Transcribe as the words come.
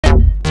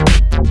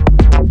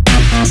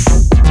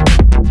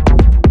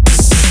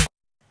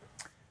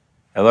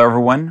Hello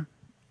everyone,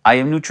 I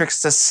am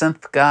Nu-Trix the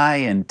Synth Guy,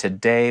 and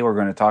today we're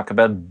going to talk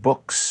about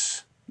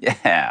books.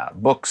 Yeah,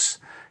 books.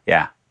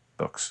 Yeah,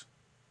 books.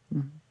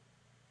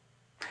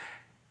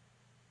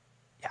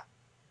 Yeah.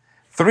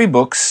 Three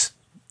books.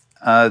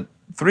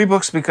 Three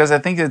books because I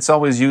think it's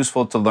always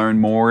useful to learn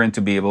more and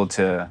to be able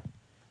to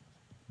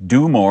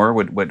do more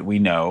with what we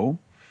know.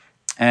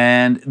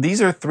 And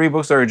these are three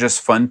books that are just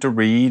fun to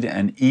read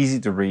and easy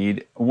to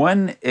read.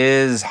 One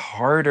is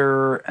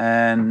harder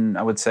and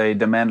I would say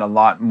demand a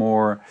lot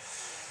more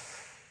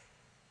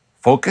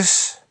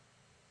focus,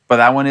 but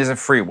that one is a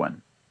free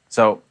one.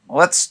 So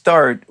let's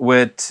start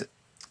with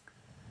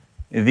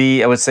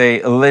the, I would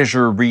say,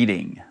 leisure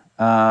reading.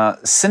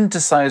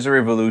 Synthesizer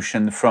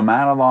Evolution, From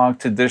Analog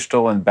to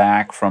Digital and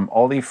Back, from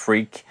Oli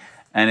Freke,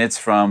 and it's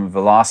from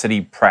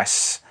Velocity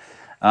Press.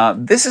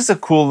 This is a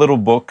cool little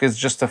book. It's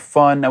just a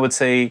fun, I would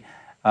say,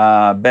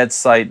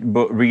 bedside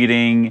book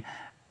reading.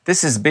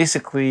 This is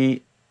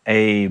basically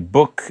a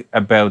book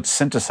about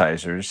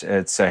synthesizers.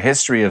 It's a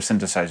history of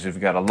synthesizers. We've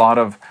got a lot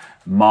of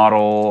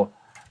model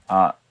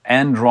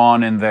and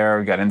drawn in there.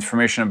 We've got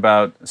information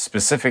about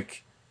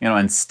specific,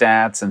 and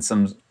stats and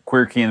some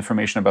quirky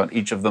information about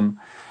each of them.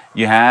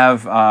 You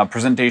have a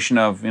presentation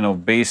of,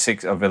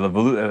 basics of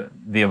the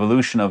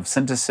evolution of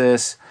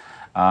synthesis,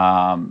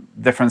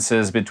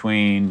 differences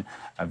between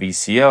a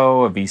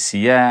VCO, a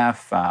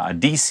VCF, a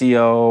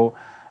DCO,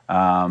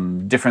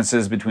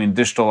 differences between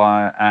digital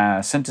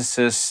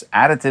synthesis,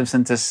 additive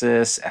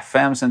synthesis,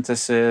 FM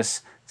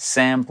synthesis,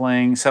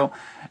 sampling. So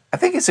I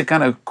think it's a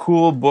kind of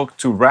cool book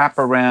to wrap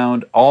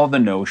around all the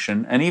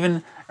notion and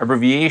even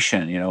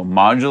abbreviation,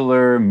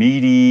 modular,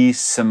 MIDI,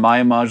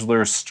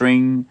 semi-modular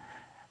string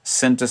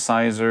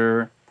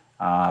synthesizer,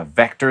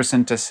 vector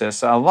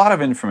synthesis, a lot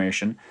of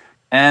information.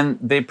 And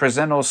they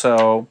present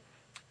also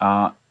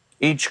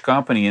each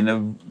company,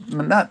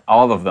 not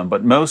all of them,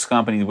 but most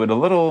companies, with a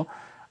little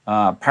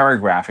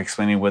paragraph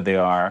explaining what they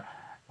are,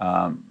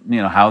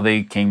 how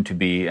they came to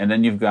be. And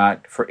then you've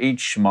got, for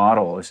each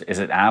model, is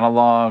it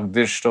analog,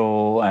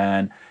 digital,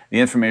 and the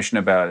information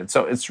about it.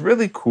 So it's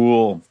really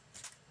cool.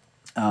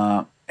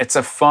 It's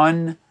a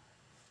fun,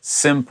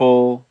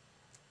 simple,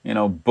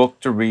 book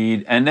to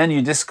read. And then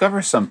you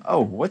discover some,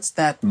 oh, what's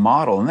that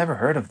model? Never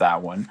heard of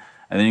that one.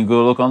 And then you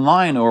go look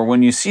online, or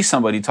when you see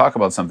somebody talk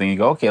about something, you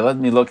go, okay, let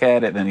me look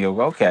at it. And you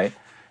go, okay,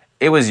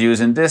 it was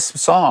used in this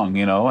song,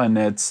 and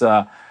it's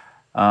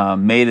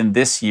made in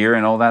this year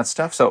and all that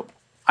stuff. So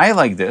I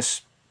like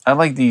this. I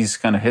like these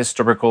kind of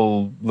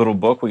historical little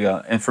book. We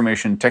got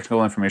information,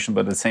 technical information,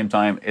 but at the same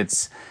time,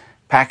 it's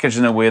packaged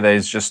in a way that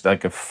is just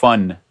like a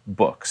fun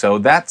book. So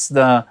that's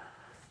the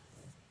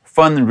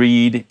fun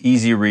read,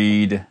 easy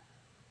read.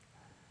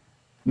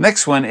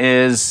 Next one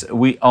is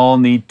We All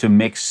Need to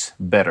Mix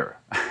Better.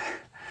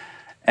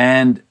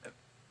 And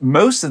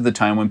most of the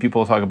time when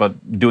people talk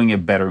about doing a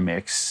better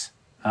mix,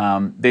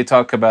 they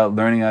talk about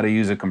learning how to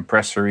use a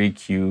compressor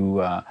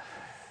EQ,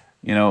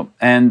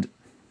 and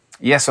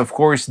yes, of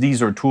course,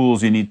 these are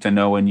tools you need to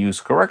know and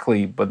use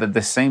correctly, but at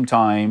the same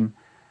time,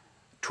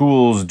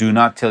 tools do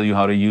not tell you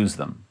how to use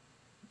them.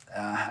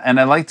 And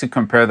I like to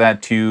compare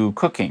that to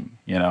cooking,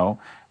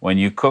 When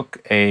you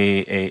cook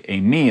a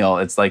meal,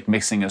 it's like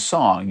mixing a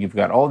song. You've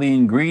got all the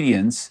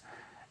ingredients,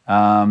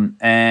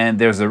 and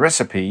there's a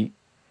recipe,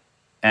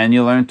 and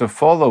you learn to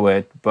follow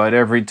it, but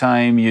every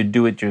time you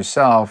do it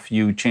yourself,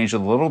 you change a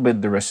little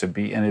bit the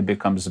recipe, and it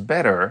becomes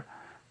better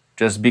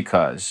just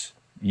because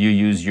you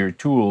use your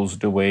tools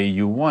the way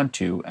you want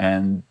to,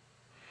 and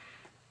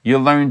you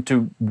learn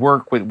to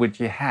work with what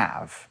you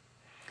have.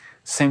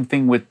 Same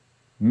thing with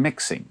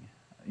mixing.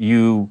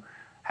 You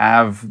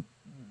have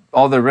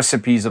all the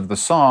recipes of the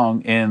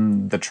song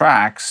in the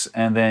tracks,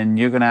 and then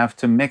you're going to have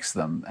to mix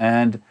them.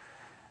 And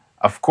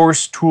of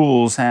course,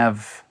 tools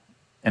have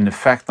an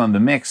effect on the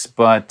mix,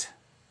 but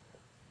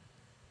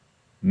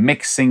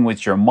mixing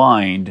with your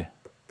mind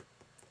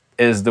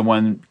is the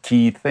one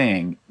key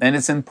thing. And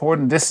it's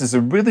important. This is a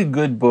really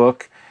good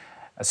book,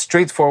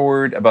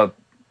 straightforward about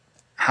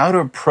how to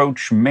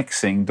approach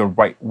mixing the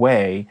right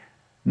way,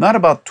 not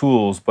about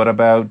tools, but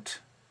about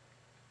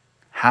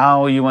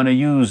how you want to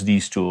use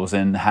these tools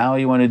and how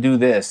you want to do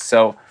this.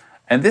 So,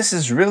 and this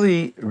is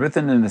really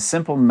written in a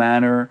simple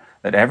manner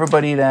that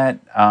everybody that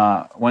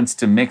wants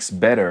to mix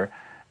better,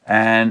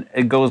 and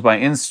it goes by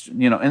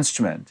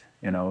instrument.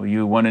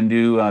 You want to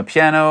do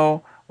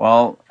piano.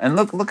 Well, and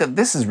look at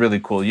this is really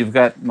cool. You've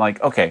got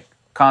like, okay,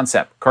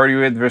 concept,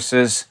 cardioid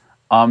versus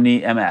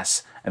Omni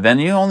MS, and then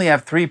you only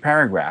have 3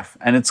 paragraphs,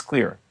 and it's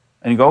clear.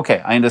 And you go, okay,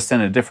 I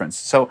understand the difference.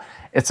 So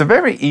it's a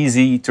very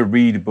easy to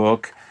read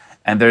book,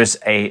 and there's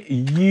a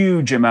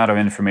huge amount of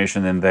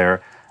information in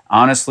there.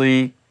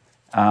 Honestly,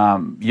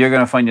 you're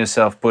going to find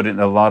yourself putting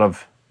a lot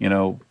of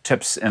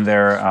tips in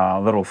there,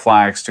 little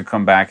flags to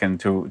come back and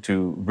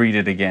to read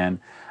it again.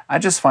 I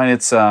just find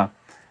it's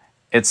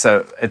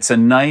a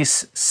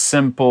nice,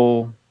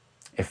 simple,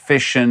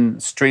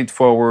 efficient,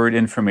 straightforward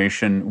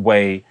information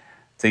way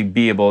to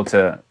be able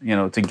to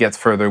to get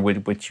further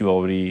with what you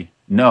already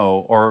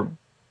know,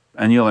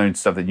 and you'll learn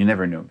stuff that you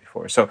never knew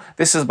before. So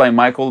this is by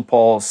Micheal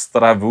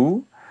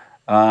Stavrou.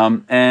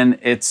 And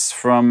it's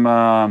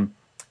from,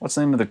 what's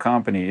the name of the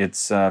company?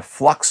 It's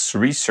Flux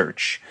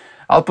Research.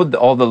 I'll put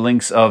all the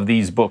links of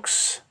these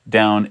books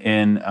down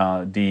in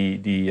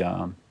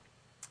the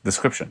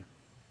description.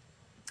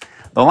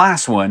 The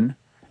last one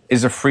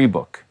is a free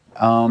book.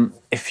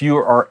 If you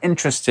are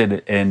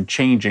interested in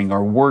changing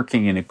or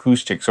working in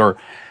acoustics, or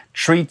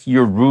treat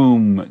your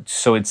room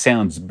so it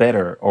sounds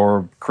better,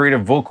 or create a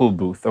vocal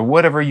booth, or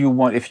whatever you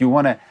want, if you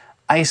want to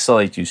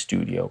isolate your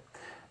studio,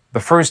 the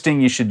first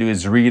thing you should do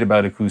is read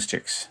about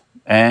acoustics.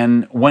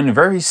 And one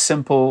very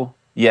simple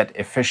yet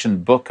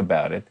efficient book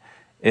about it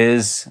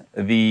is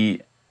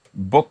the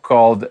book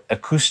called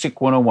Acoustic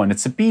 101.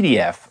 It's a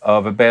PDF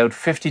of about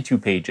 52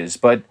 pages,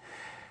 but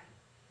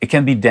it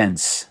can be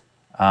dense.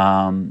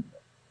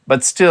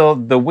 But still,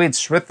 the way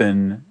it's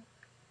written,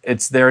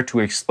 it's there to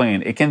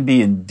explain. It can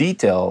be in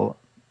detail,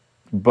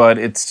 but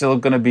it's still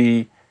going to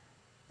be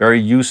very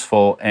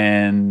useful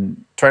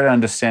and try to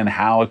understand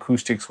how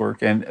acoustics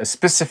work, and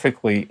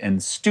specifically in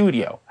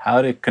studio,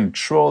 how to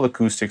control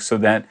acoustics so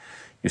that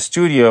your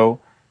studio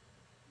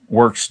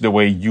works the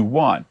way you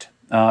want.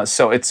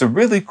 So it's a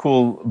really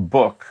cool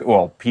book,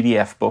 well,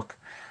 PDF book.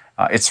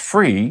 It's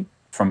free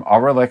from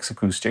Auralex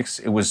Acoustics.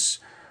 It was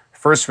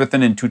first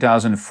written in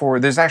 2004.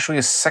 There's actually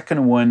a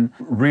second one,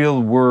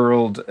 Real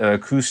World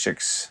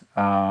Acoustics,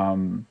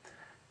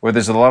 where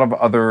there's a lot of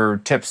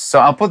other tips. So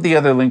I'll put the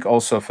other link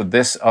also for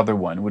this other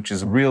one, which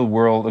is Real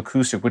World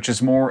Acoustic, which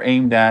is more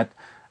aimed at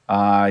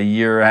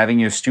you're having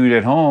your studio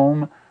at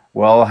home.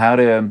 Well, how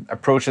to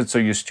approach it so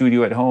your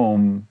studio at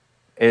home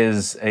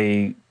is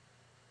a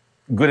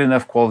good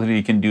enough quality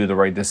you can do the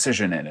right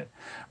decision in it.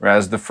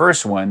 Whereas the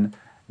first one,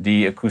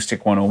 the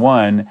Acoustic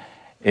 101,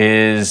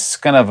 is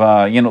kind of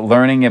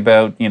learning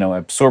about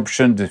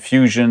absorption,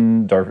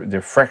 diffusion,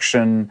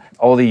 diffraction,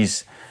 all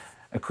these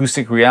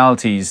acoustic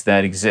realities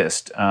that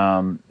exist,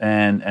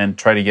 and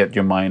try to get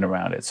your mind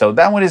around it. So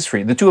that one is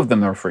free. The two of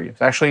them are free.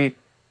 It's actually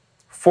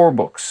 4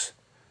 books.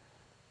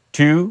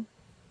 2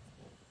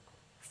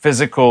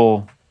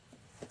 physical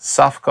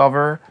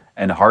softcover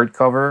and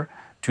hardcover,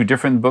 2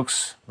 different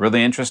books,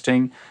 really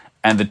interesting.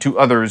 And the 2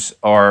 others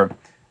are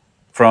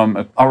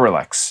from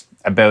Auralex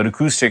about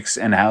acoustics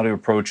and how to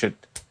approach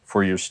it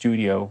for your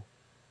studio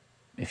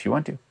if you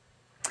want to.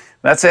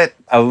 That's it.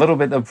 A little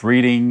bit of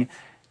reading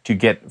to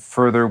get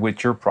further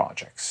with your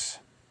projects.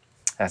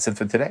 That's it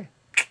for today.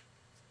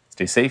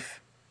 Stay safe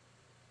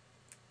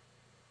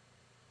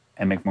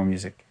and make more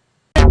music.